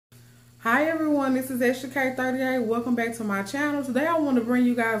Hi everyone, this is K38. Welcome back to my channel. Today I want to bring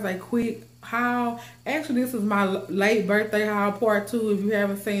you guys a quick haul. Actually, this is my late birthday haul part 2. If you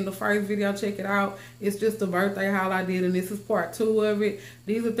haven't seen the first video, check it out. It's just a birthday haul I did, and this is part 2 of it.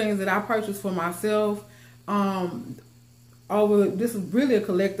 These are things that I purchased for myself. This is really a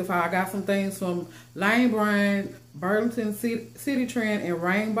collective haul. I got some things from Lane, Burlington, City Trend, and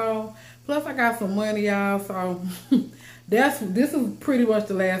Rainbow. Plus I got some money, y'all, so this is pretty much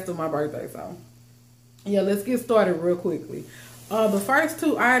the last of my birthday. So yeah, let's get started real quickly. The first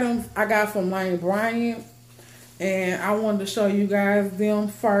 2 items I got from Lane, and I wanted to show you guys them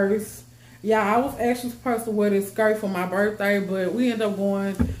first. Yeah, I was actually supposed to wear this skirt for my birthday, but we ended up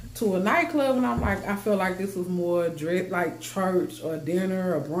going to a nightclub, and I'm like, I feel like this was more dress like church or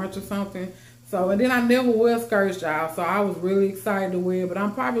dinner or brunch or something. So, and then I never wear skirts, y'all, so I was really excited to wear it, but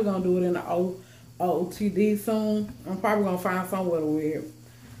I'm probably going to do it in the OOTD soon. I'm probably going to find somewhere to wear it.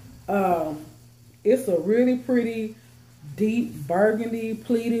 It's a really pretty deep burgundy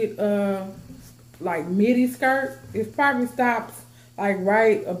pleated like midi skirt. It probably stops like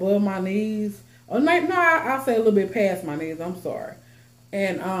right above my knees. Or maybe, no, I'll say a little bit past my knees. I'm sorry.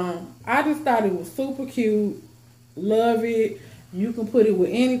 And I just thought it was super cute. Love it. You can put it with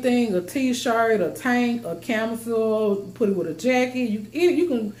anything, a t-shirt, a tank, a camisole, put it with a jacket. You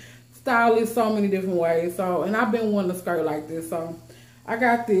can style it so many different ways. So, and I've been wanting a skirt like this. So I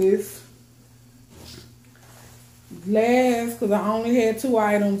got this last because I only had 2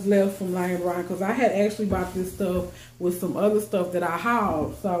 items left from Lane because I had actually bought this stuff with some other stuff that I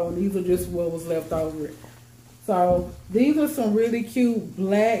hauled. So these are just what was left over. So these are some really cute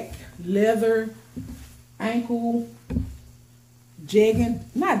black leather ankle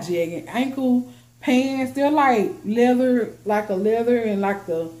ankle pants. They're like leather, like a leather and like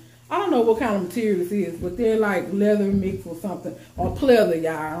the, I don't know what kind of material this is, but they're like leather mixed with something, or pleather,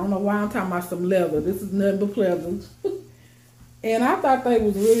 y'all. I don't know why I'm talking about some leather. This is nothing but pleather. And I thought they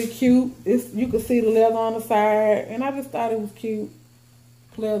was really cute. You could see the leather on the side, and I just thought it was cute.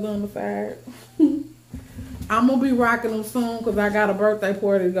 Pleather on the side. I'm going to be rocking them soon because I got a birthday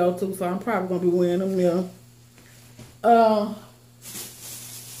party to go to, so I'm probably going to be wearing them now.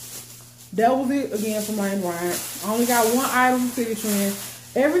 That was it again for Lane Bryant. I only got 1 item from City Trend.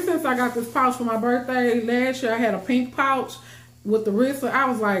 Ever since I got this pouch for my birthday last year, I had a pink pouch with the wrist. I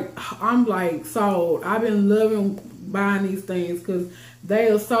was like, I'm like sold. I've been loving buying these things because they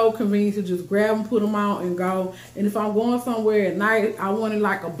are so convenient to just grab them, put them out, and go. And if I'm going somewhere at night, I wanted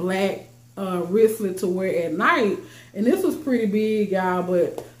like a black wristlet to wear at night. And this was pretty big, y'all,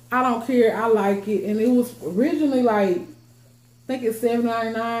 but I don't care. I like it. And it was originally like, I think it's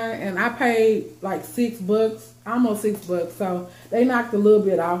 $7.99, and I paid like $6, almost $6. So they knocked a little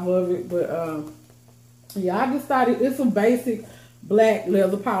bit off of it, but yeah, I just thought it's some basic black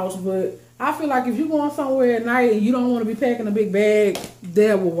leather pouch. But I feel like if you're going somewhere at night and you don't want to be packing a big bag,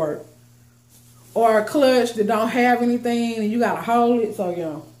 that will work. Or a clutch that don't have anything and you gotta hold it. So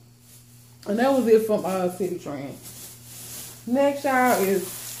yeah, and that was it from City Trend. Next, y'all, is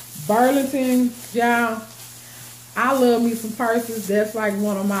Burlington, y'all. I love me some purses. That's like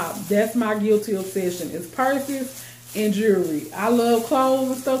that's my guilty obsession. Is purses and jewelry. I love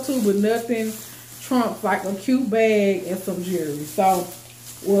clothes and stuff too, but nothing trumps like a cute bag and some jewelry. So,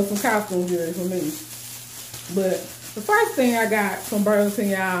 well, some costume jewelry for me. But the first thing I got from Burlington,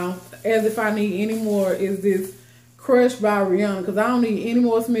 y'all, as if I need any more, is this Crush by Rihanna, because I don't need any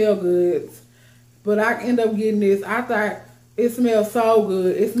more smell goods. But I end up getting this. I thought it smells so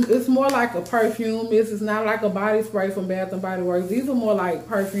good. It's more like a perfume. It's not like a body spray from Bath and Body Works. These are more like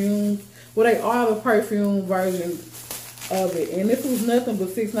perfumes. Well, they are the perfume version of it. And this was nothing but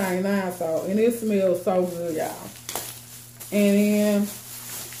 $6.99. So, and it smells so good, y'all. And then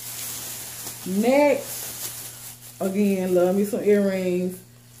next, again, love me some earrings.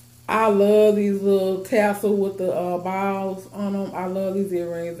 I love these little tassel with the balls on them. I love these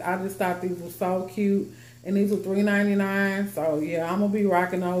earrings. I just thought these were so cute. And these were $3.99. So, yeah, I'm going to be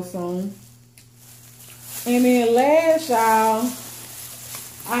rocking those soon. And then last, y'all,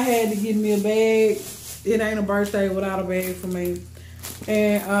 I had to get me a bag. It ain't a birthday without a bag for me.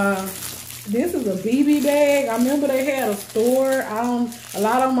 And this is a BB bag. I remember they had a store. A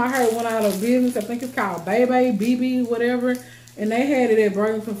lot of them I heard went out of business. I think it's called Baby, BB, whatever. And they had it at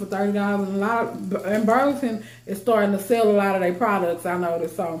Burlington for $30. And Burlington is starting to sell a lot of their products, I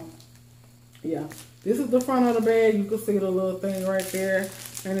noticed. So, yeah. This is the front of the bag. You can see the little thing right there.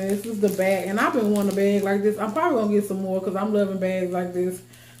 And this is the back. And I've been wanting a bag like this. I'm probably going to get some more because I'm loving bags like this.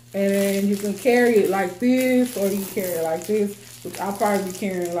 And then you can carry it like this, or you can carry it like this. Which I'll probably be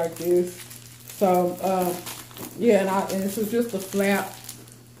carrying it like this. So, yeah, and this is just a flap.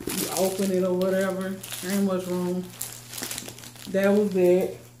 You open it or whatever. Ain't much room. That was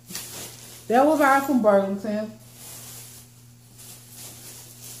it. That was all from Burlington.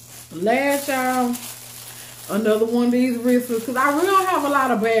 Last, y'all, another one of these wristlets. Because I really don't have a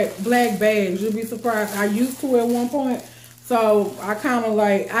lot of black bags. You'll be surprised. I used to at one point. So I kind of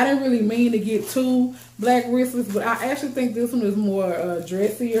like, I didn't really mean to get 2 black wristlets. But I actually think this one is more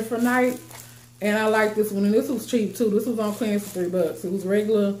dressier for night. And I like this one. And this was cheap too. This was on clearance for $3. It was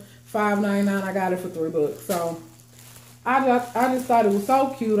regular $5.99. I got it for $3. So I just thought it was so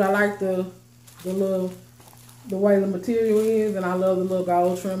cute. I like the way the material is, and I love the little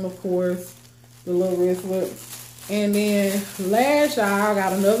gold trim, of course, the little wristlet. And then last, y'all, I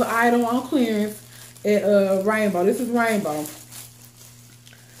got another item on clearance at Rainbow. This is Rainbow,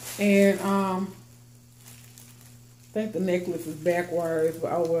 and I think the necklace is backwards,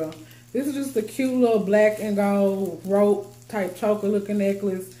 but oh well. This is just a cute little black and gold rope type choker looking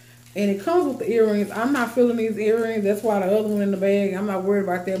necklace. And it comes with the earrings. I'm not feeling these earrings. That's why the other one in the bag, I'm not worried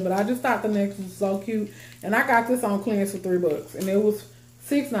about that. But I just thought the necklace was so cute. And I got this on clearance for $3. And it was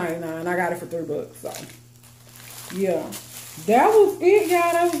 $6.99. I got it for $3. So, yeah. That was it,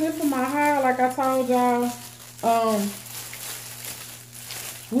 y'all. That was it for my haul. Like I told y'all,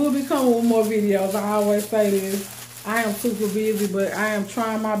 we'll be coming with more videos. I always say this. I am super busy, but I am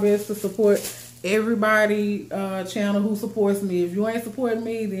trying my best to support everybody channel who supports me. If you ain't supporting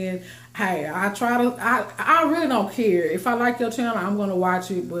me, then hey, I really don't care. If I like your channel, I'm gonna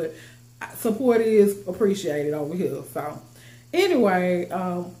watch it, but support is appreciated over here. So anyway,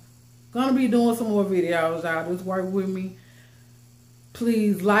 gonna be doing some more videos, y'all. Just work with me.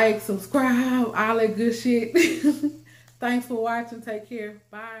 Please like, subscribe, all that good shit. Thanks for watching. Take care.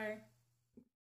 Bye.